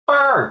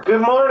Bark!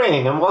 Good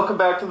morning and welcome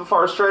back to the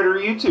Farrstrider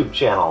YouTube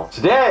channel.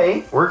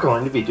 Today, we're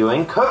going to be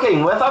doing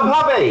cooking with a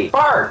puppy!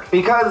 Bark!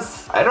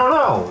 Because, I don't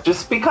know,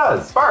 just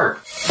because. Bark!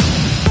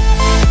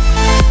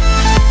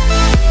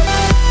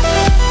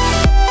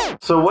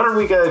 So what are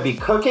we going to be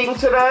cooking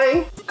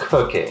today?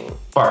 Cooking.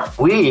 Bark.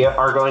 We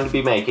are going to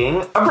be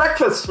making a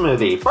breakfast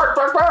smoothie. Bark,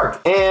 bark,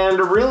 bark. And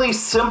a really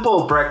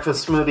simple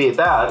breakfast smoothie at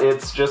that.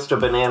 It's just a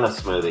banana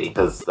smoothie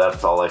because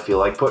that's all I feel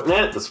like putting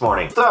in it this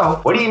morning. So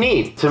what do you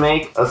need to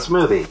make a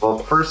smoothie? Well,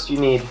 first you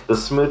need the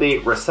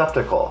smoothie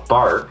receptacle.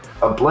 Bark.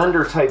 A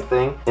blender type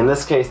thing. In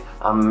this case,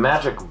 a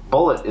magic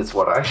bullet is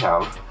what I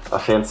have. A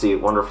fancy,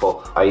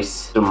 wonderful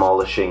ice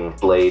demolishing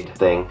blade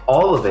thing.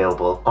 All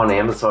available on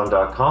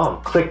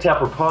Amazon.com. Click,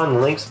 tap, or paw in the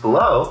links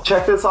below.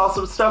 Check this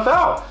awesome stuff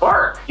out.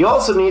 Bark! You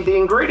also need the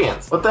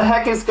ingredients. What the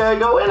heck is gonna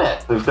go in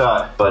it? We've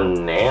got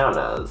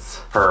bananas.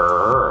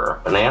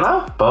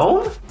 Banana?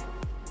 Bone?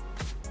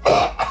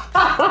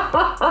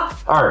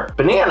 Alright,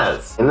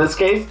 bananas. In this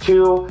case,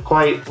 2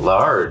 quite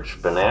large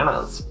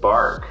bananas.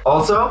 Bark.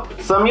 Also,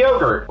 some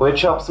yogurt,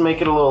 which helps make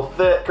it a little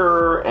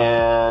thicker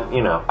and,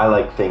 you know, I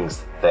like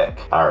things thick.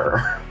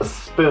 A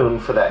spoon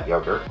for that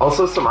yogurt.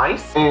 Also some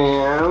ice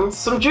and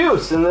some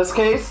juice. In this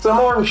case, some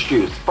orange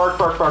juice. Bark,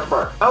 bark, bark,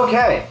 bark.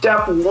 Okay,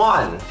 step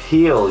 1,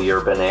 peel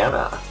your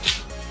banana.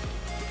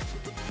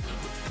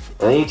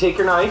 And then you take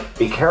your knife,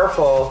 be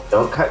careful,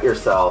 don't cut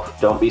yourself,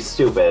 don't be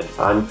stupid.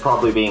 I'm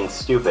probably being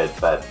stupid,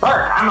 but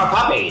bark, I'm a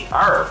puppy!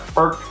 Arr!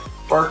 Bark,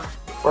 bark,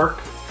 bark,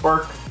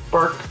 bark,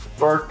 bark,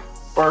 bark,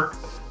 bark,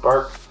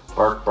 bark,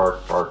 bark,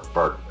 bark, bark,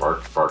 bark,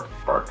 bark, bark,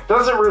 bark.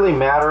 Doesn't really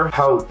matter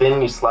how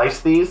thin you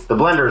slice these, the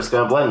blender is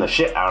gonna blend the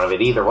shit out of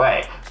it either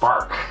way.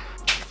 Bark.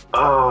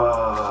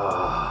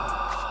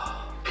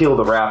 Peel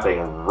the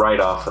wrapping right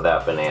off of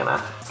that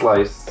banana.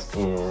 Slice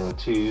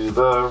into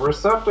the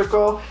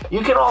receptacle.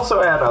 You can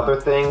also add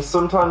other things.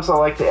 Sometimes I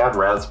like to add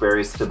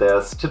raspberries to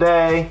this.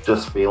 Today,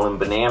 just feeling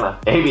banana.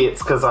 Maybe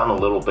it's because I'm a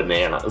little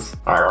bananas.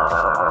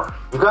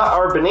 We've got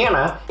our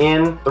banana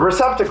in the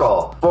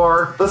receptacle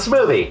for the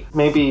smoothie.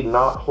 Maybe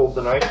not hold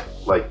the knife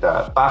like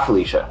that. Bye,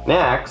 Felicia.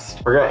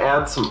 Next, we're gonna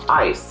add some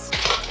ice.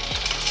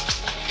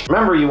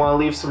 Remember, you want to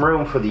leave some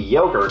room for the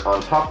yogurt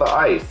on top of the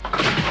ice.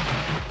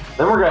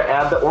 Then we're going to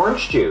add the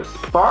orange juice.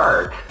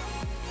 Bark!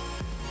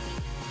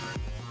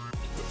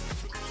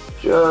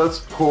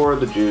 Just pour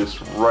the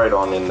juice right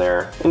on in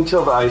there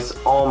until the ice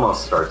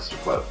almost starts to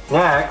float.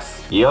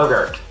 Next,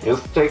 yogurt.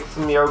 Just take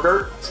some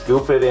yogurt,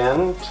 scoop it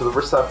in to the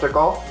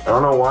receptacle. I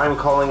don't know why I'm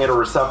calling it a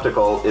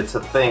receptacle. It's a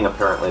thing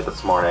apparently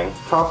this morning.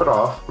 Top it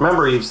off.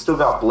 Remember, you've still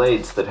got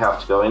blades that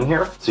have to go in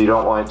here, so you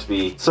don't want it to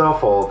be so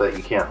full that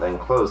you can't then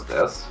close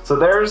this. So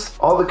there's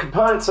all the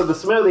components of the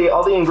smoothie.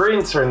 All the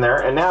ingredients are in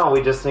there, and now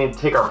we just need to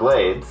take our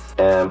blades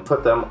and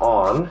put them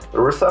on the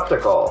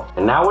receptacle.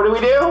 And now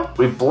what do?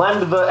 We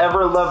blend the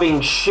ever-loving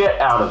shit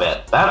out of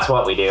it. That's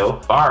what we do.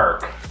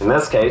 Bark. In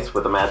this case,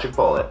 with a magic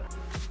bullet.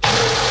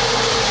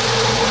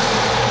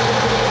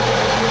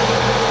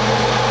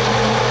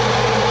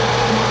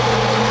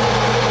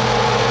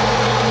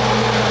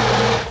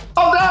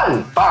 All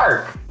done!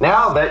 Bark!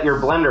 Now that your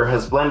blender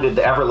has blended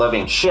the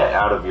ever-loving shit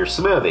out of your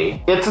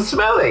smoothie, it's a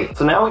smoothie!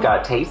 So now we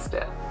gotta taste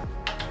it.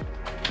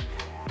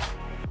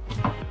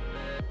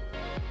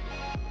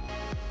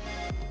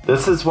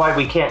 This is why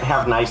we can't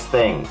have nice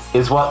things,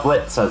 is what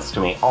Blitz says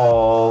to me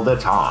all the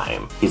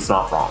time. He's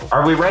not wrong.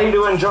 Are we ready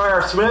to enjoy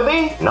our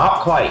smoothie? Not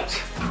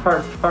quite.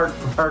 Bark, bark,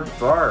 bark,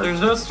 bark. There's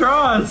no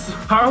straws.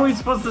 How are we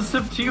supposed to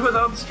sip tea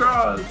without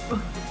straws?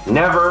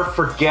 Never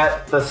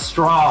forget the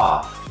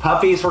straw.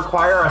 Puppies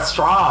require a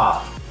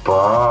straw.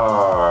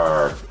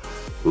 Bark.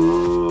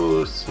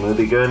 Ooh,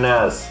 smoothie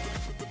goodness.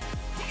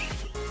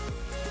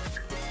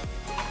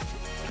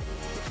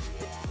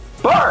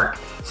 Bark!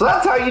 So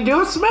that's how you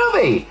do a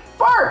smoothie.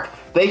 Bark!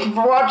 Thank you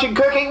for watching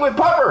Cooking with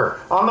Pupper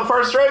on the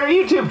Farrstrider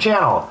YouTube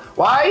channel.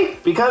 Why?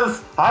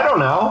 Because, I don't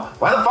know.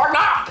 Why the fuck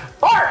not?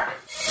 Bark!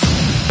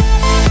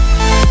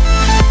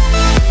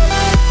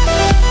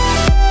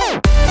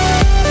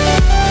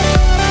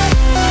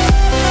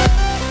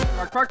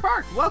 Bark, bark,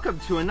 bark! Welcome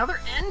to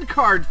another end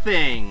card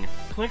thing!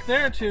 Click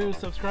there to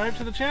subscribe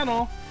to the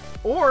channel.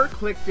 Or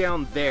click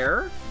down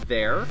there,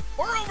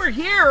 or over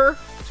here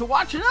to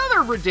watch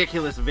another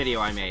ridiculous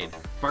video I made.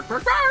 Bark,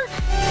 bark, bark!